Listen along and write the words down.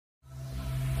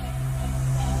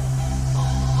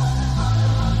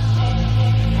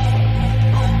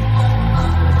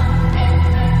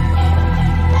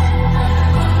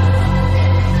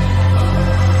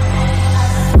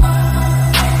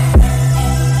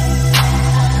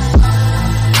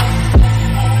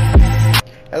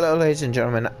ladies and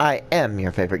gentlemen, I am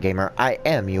your favorite gamer. I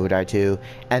am YouWould2,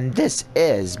 and this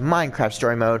is Minecraft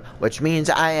Story Mode, which means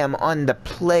I am on the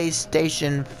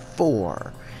PlayStation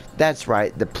 4. That's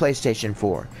right, the PlayStation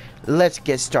 4. Let's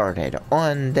get started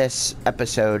on this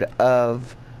episode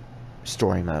of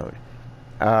Story Mode.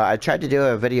 I tried to do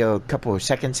a video a couple of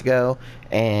seconds ago,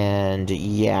 and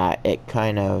yeah, it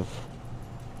kind of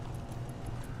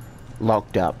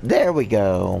locked up. There we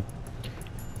go.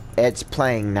 It's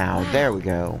playing now. Wow. There we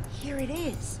go. Here it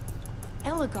is.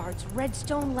 Ellegaard's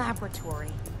Redstone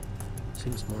Laboratory.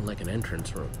 Seems more like an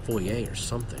entrance or a foyer or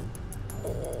something.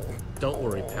 Don't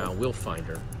worry, pal. We'll find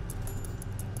her.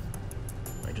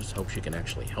 I just hope she can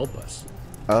actually help us.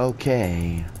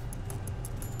 Okay.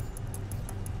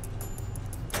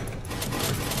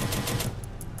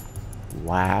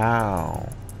 Wow.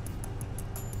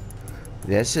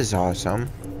 This is awesome.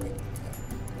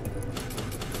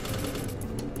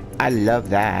 I love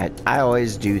that. I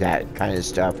always do that kind of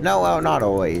stuff. No, well, not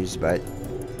always, but...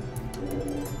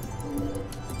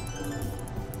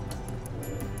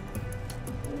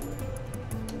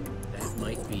 That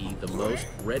might be the most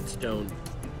redstone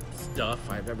stuff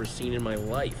I've ever seen in my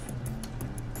life.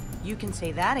 You can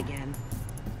say that again.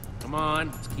 Come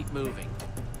on, let's keep moving.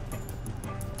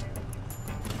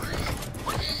 God,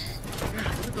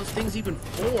 what are those things even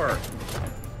for?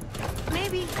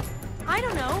 Maybe, I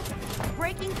don't know,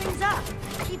 breaking things up,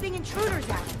 keeping intruders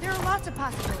out. There are lots of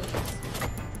possibilities.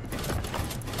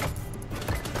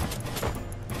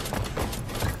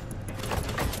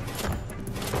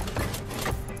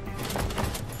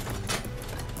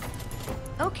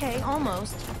 Okay,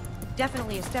 almost.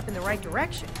 Definitely a step in the right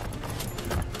direction.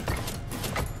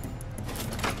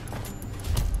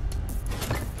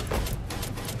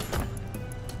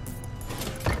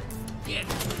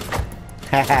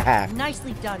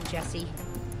 Nicely done, Jesse.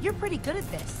 You're pretty good at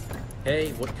this.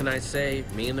 Hey, what can I say?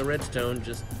 Me and the redstone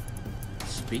just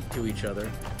speak to each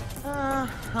other.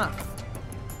 Uh-huh.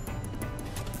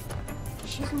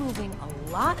 She's moving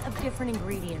a lot of different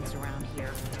ingredients around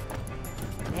here.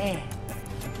 Man,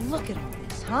 look at all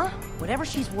this, huh? Whatever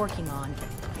she's working on,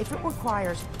 if it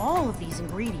requires all of these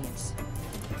ingredients,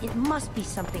 it must be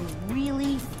something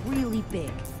really, really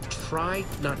big. Try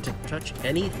not to touch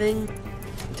anything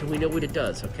until we know what it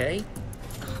does, okay?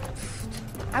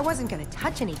 I wasn't going to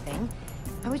touch anything.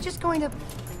 I was just going to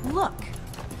look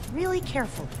really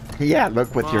carefully. Yeah,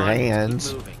 look with your Come on, let's hands.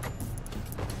 keep moving.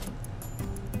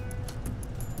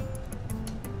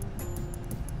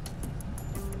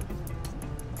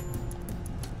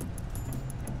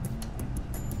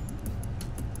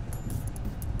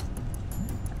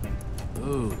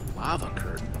 Ooh, lava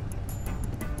curtain.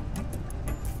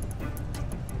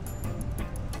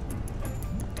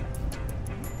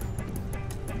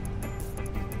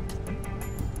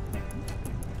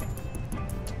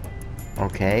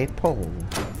 Okay, pole.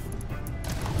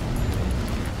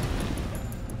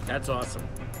 That's awesome.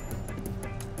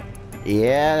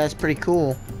 Yeah, that's pretty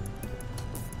cool.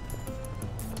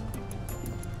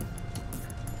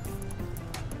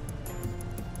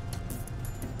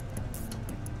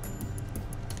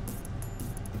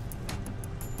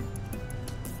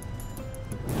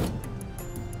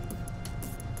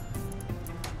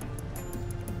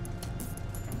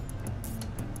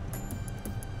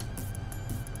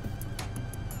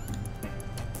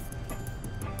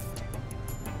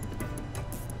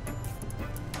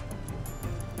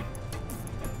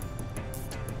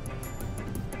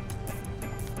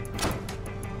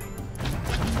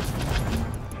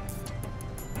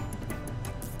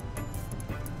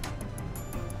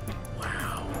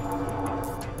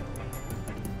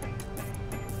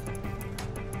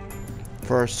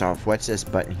 First off, what's this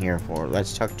button here for?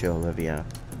 Let's talk to Olivia.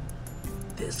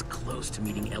 This close to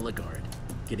meeting Ellegaard.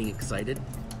 Getting excited?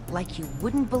 Like you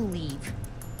wouldn't believe.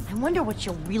 I wonder what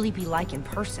she'll really be like in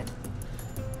person.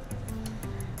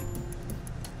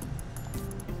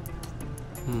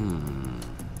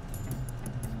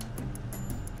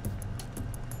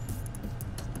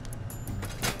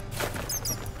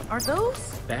 Are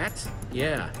those? Bats?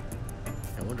 Yeah.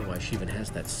 I wonder why she even has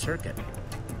that circuit.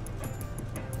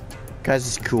 'Cause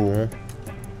it's cool.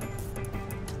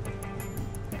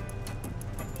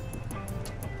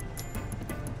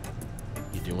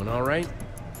 You doing all right?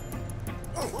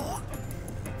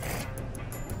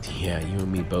 Yeah, you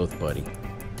and me both, buddy.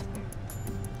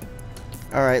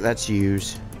 Alright, let's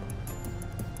use.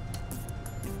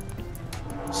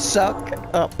 Suck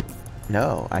up.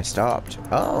 No, I stopped.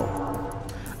 Oh.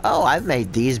 Oh, I've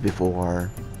made these before.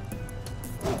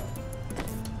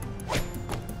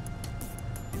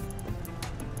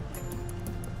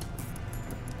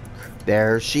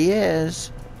 There she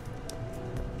is.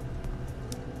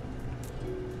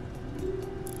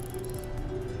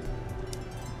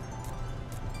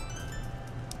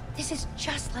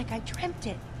 It's like I dreamt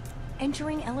it.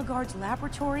 Entering Ellegaard's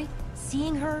laboratory,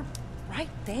 seeing her right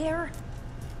there.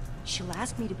 She'll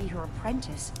ask me to be her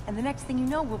apprentice, and the next thing you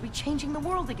know, we'll be changing the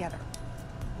world together.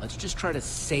 Let's just try to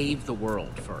save the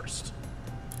world first.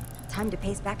 Time to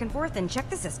pace back and forth and check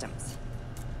the systems.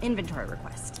 Inventory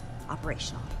request.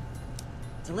 Operational.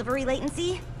 Delivery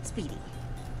latency. Speedy.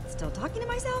 Still talking to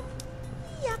myself?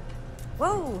 Yep.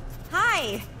 Whoa.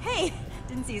 Hi. Hey.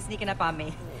 Didn't see you sneaking up on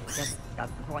me. Just got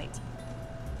the point.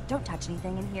 Don't touch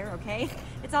anything in here, okay?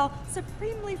 It's all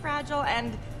supremely fragile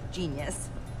and genius.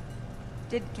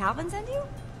 Did Calvin send you?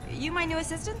 You my new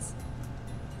assistants?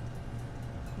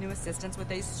 New assistants with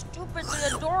a stupidly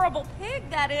adorable pig,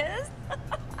 that is.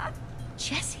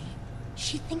 Jesse,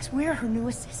 she thinks we're her new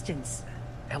assistants.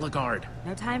 Ellegaard.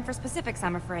 No time for specifics,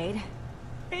 I'm afraid.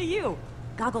 Hey, you!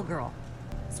 Goggle girl.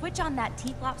 Switch on that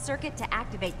T-flop circuit to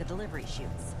activate the delivery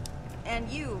chutes. And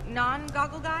you,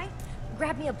 non-goggle guy?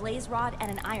 Grab me a blaze rod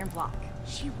and an iron block.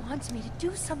 She wants me to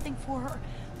do something for her.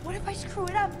 What if I screw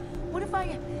it up? What if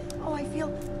I... Oh, I feel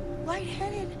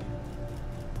lightheaded.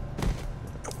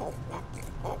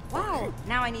 Wow,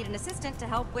 now I need an assistant to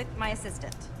help with my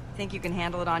assistant. Think you can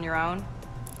handle it on your own?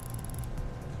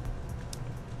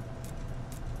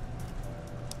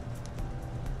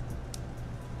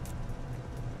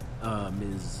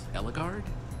 Ms. Ellegaard?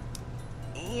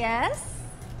 Yes?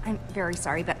 I'm very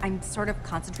sorry, but I'm sort of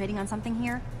concentrating on something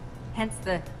here. Hence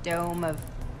the dome of...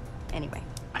 Anyway.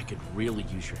 I could really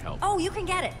use your help. Oh, you can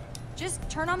get it. Just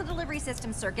turn on the delivery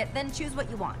system circuit, then choose what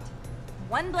you want.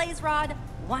 1 blaze rod,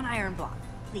 1 iron block,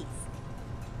 please.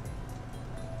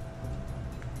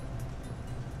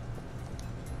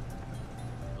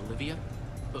 Olivia?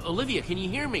 Olivia, can you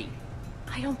hear me?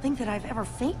 I don't think that I've ever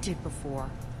fainted before.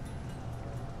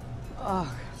 Ugh,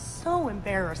 so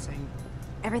embarrassing.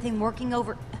 Everything working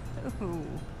over... Ooh.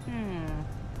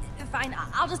 Fine,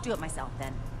 I'll just do it myself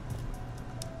then.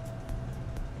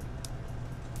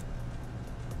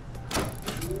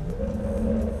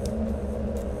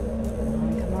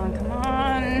 Come on, come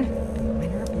on.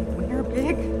 Winner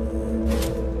big.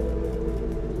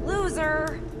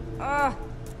 Loser! Ugh.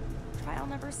 Trial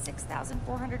number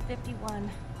 6,451.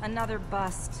 Another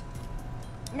bust.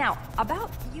 Now,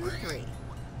 about you three.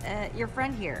 Your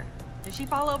friend here. Does she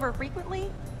fall over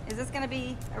frequently? Is this gonna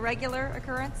be a regular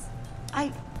occurrence?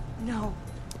 No.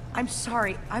 I'm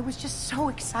sorry. I was just so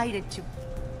excited to...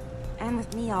 And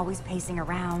with me always pacing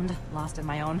around, lost in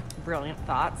my own brilliant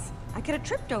thoughts, I could have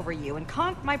tripped over you and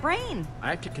conked my brain. I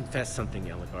have to confess something,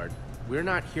 Ellegaard. We're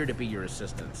not here to be your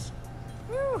assistants.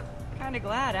 Whew, kinda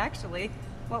glad, actually.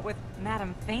 What with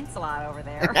Madame Faints a lot over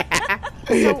there.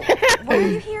 So, why are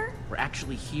you here? We're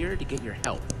actually here to get your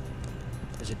help.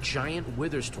 There's a giant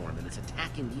wither storm and it's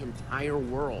attacking the entire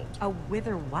world. A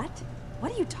wither what?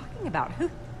 What are you talking about?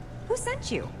 Who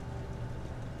sent you?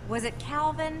 Was it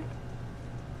Calvin?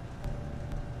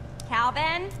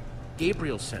 Calvin?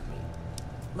 Gabriel sent me.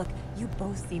 Look, you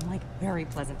both seem like very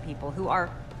pleasant people who are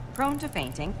prone to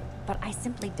fainting, but I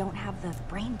simply don't have the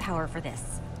brain power for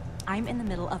this. I'm in the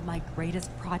middle of my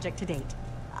greatest project to date.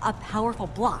 A powerful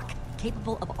block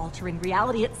capable of altering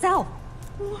reality itself.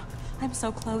 Ooh, I'm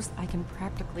so close I can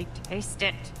practically taste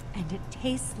it. And it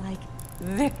tastes like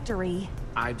victory.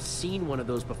 I've seen one of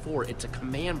those before. It's a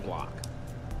command block.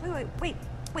 Wait.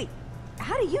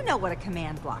 How do you know what a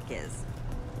command block is?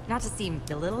 Not to seem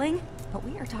belittling, but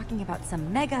we are talking about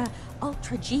some mega,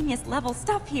 ultra genius level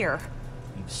stuff here.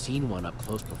 We've seen one up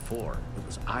close before. It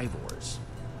was Ivor's.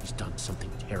 He's done something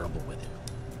terrible with it.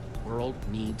 The world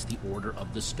needs the Order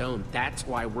of the Stone. That's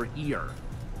why we're here.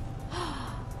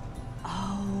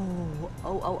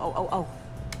 Oh.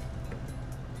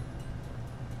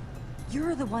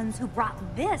 You're the ones who brought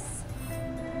this.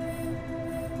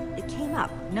 It came up,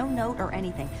 no note or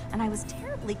anything, and I was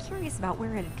terribly curious about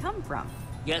where it had come from.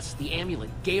 Yes, the amulet.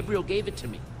 Gabriel gave it to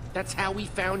me. That's how we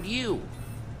found you.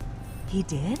 He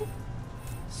did?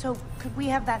 So, could we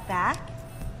have that back?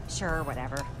 Sure,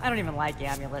 whatever. I don't even like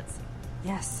amulets.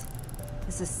 Yes,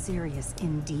 this is serious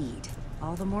indeed.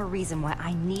 All the more reason why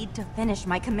I need to finish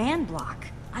my command block.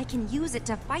 I can use it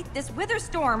to fight this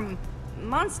Witherstorm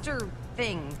monster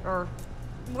thing, or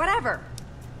whatever.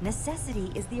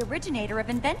 Necessity is the originator of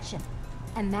invention.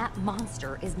 And that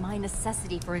monster is my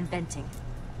necessity for inventing,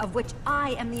 of which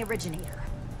I am the originator.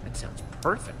 That sounds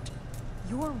perfect.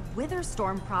 Your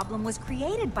Witherstorm problem was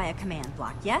created by a command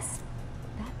block, yes?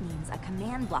 That means a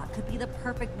command block could be the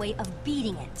perfect way of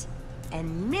beating it.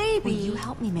 And maybe... Will you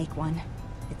help me make one?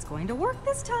 It's going to work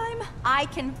this time. I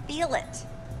can feel it.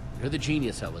 You're the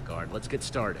genius, Ellegaard. Let's get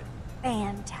started.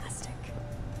 Fantastic.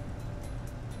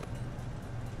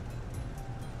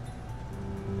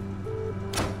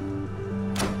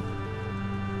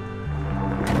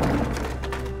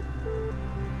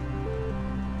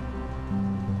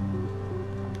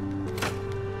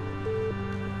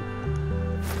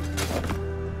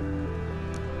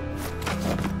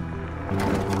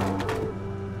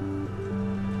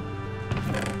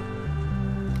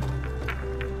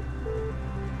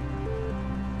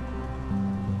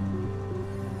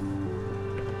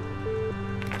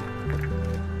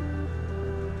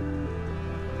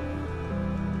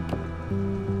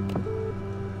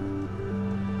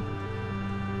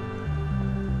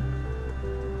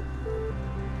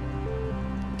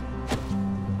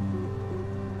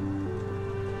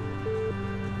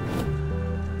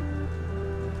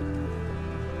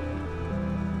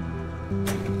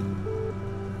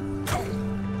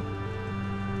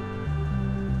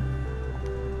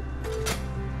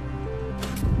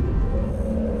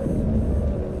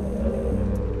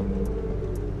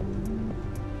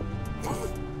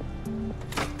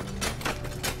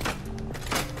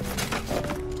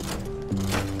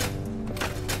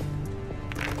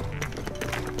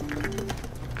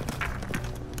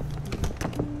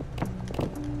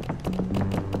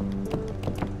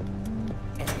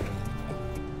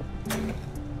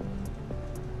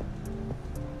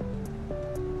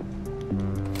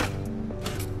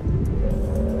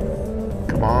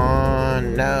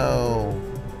 no.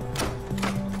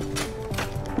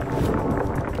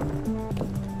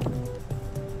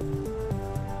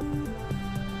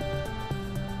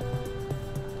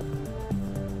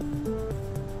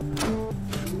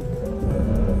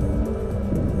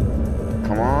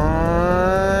 Come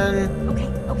on.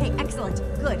 Okay, excellent.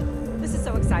 Good. This is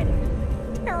so exciting.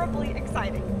 Terribly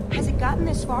exciting. Has it gotten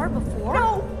this far before?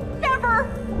 No! Never!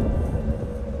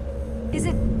 Is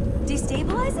it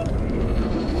destabilizing?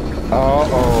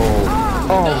 Uh-oh.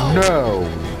 Oh, no.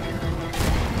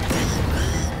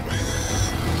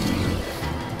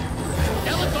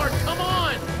 Elizard, come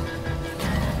on!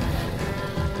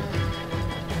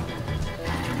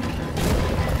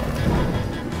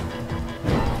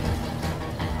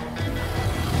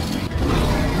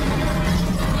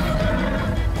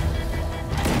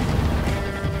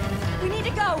 We need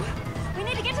to go! We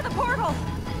need to get to the portal!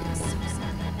 So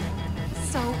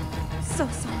sorry. So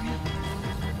sorry.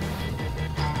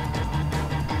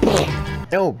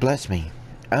 Oh, bless me.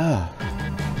 Oh.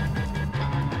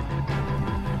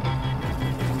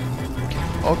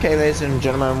 Okay, ladies and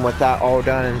gentlemen, with that all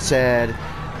done and said,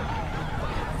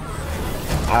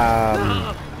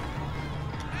 I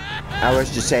wish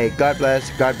to say God bless,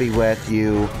 God be with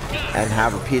you, and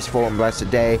have a peaceful and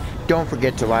blessed day. Don't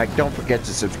forget to like, don't forget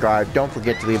to subscribe, don't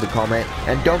forget to leave a comment,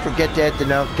 and don't forget to hit the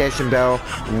notification bell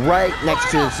right next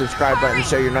to the subscribe button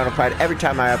so you're notified every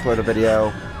time I upload a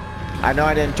video. I know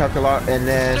I didn't talk a lot in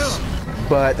this,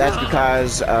 but that's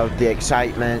because of the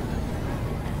excitement.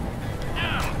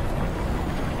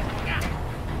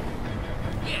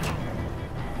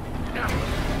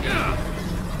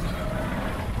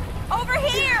 Over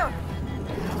here!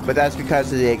 But that's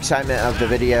because of the excitement of the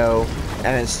video,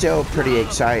 and it's still pretty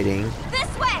exciting.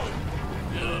 This way!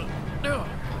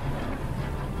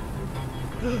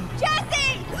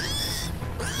 Jesse!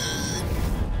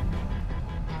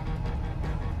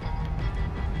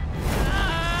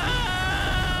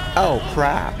 Oh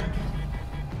crap.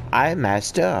 I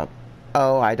messed up.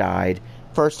 Oh, I died.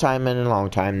 First time in a long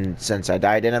time since I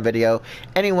died in a video.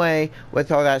 Anyway,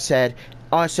 with all that said,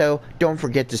 also, don't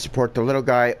forget to support the little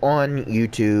guy on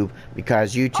YouTube,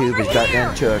 because YouTube has gotten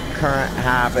into a current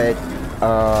habit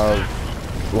of,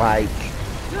 like,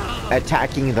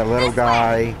 attacking the little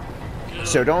guy.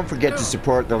 So don't forget to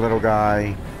support the little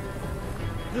guy.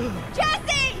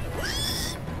 Jesse!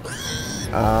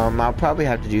 I'll probably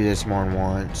have to do this more than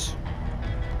once.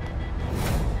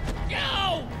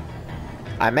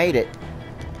 I made it.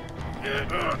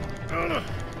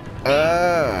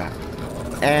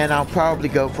 And I'll probably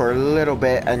go for a little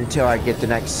bit until I get the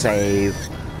next save.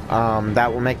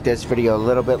 That will make this video a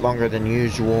little bit longer than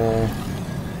usual.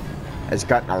 It's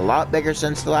gotten a lot bigger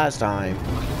since the last time.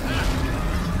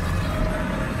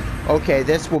 Okay,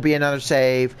 this will be another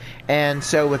save. And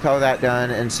so with all that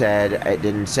done and said, it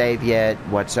didn't save yet.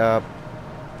 What's up?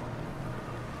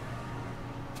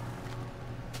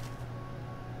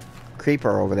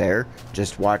 Creeper over there,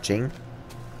 just watching.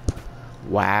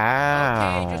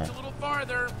 Wow. Okay, just a little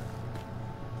farther.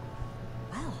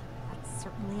 Well, that's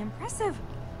certainly impressive.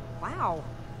 Wow.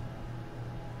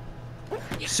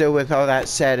 So with all that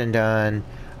said and done,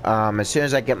 as soon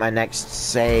as I get my next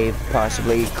save,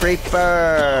 possibly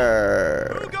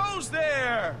Creeper. Who goes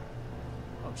there?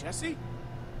 Oh, Jesse?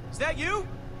 Is that you?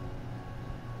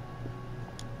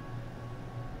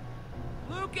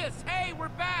 Lucas, hey, we're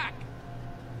back!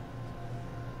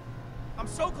 I'm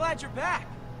so glad you're back.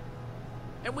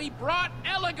 And we brought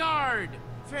Eligard!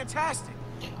 Fantastic.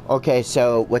 Okay,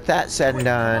 so with that said and Wait,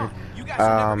 done, come on. You guys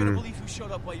are never gonna believe who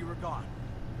showed up while you were gone.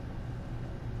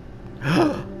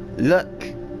 look.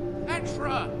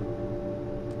 Petra!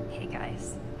 Hey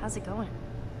guys, how's it going?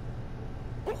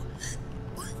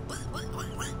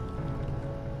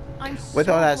 I'm so With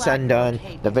all that glad said and you're done,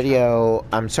 okay, the video,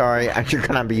 I'm sorry, you're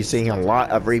gonna be seeing a lot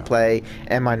of replay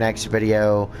in my next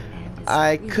video.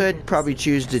 I could probably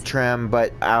choose to trim,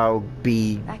 but I'll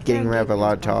be getting rid of a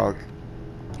lot of talk.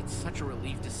 It's such a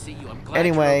relief to see you. I'm glad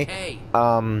Anyway, you're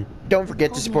okay. don't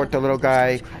forget to support the little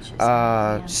guy.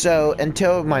 So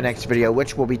until my next video,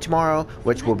 which will be tomorrow,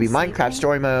 which will be Minecraft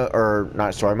story mode, or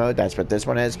not story mode, that's what this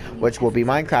one is, which will be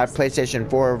Minecraft PlayStation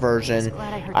 4 version,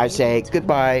 I say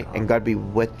goodbye and God be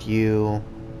with you.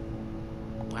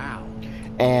 Wow.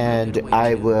 And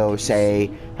I will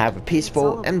say have a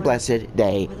peaceful and blessed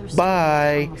day.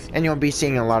 Bye. And you'll be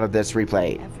seeing a lot of this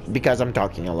replay because I'm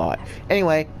talking a lot.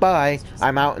 Anyway, bye.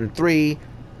 I'm out in 3,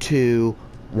 2,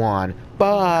 1.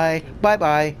 Bye. Bye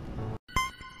bye.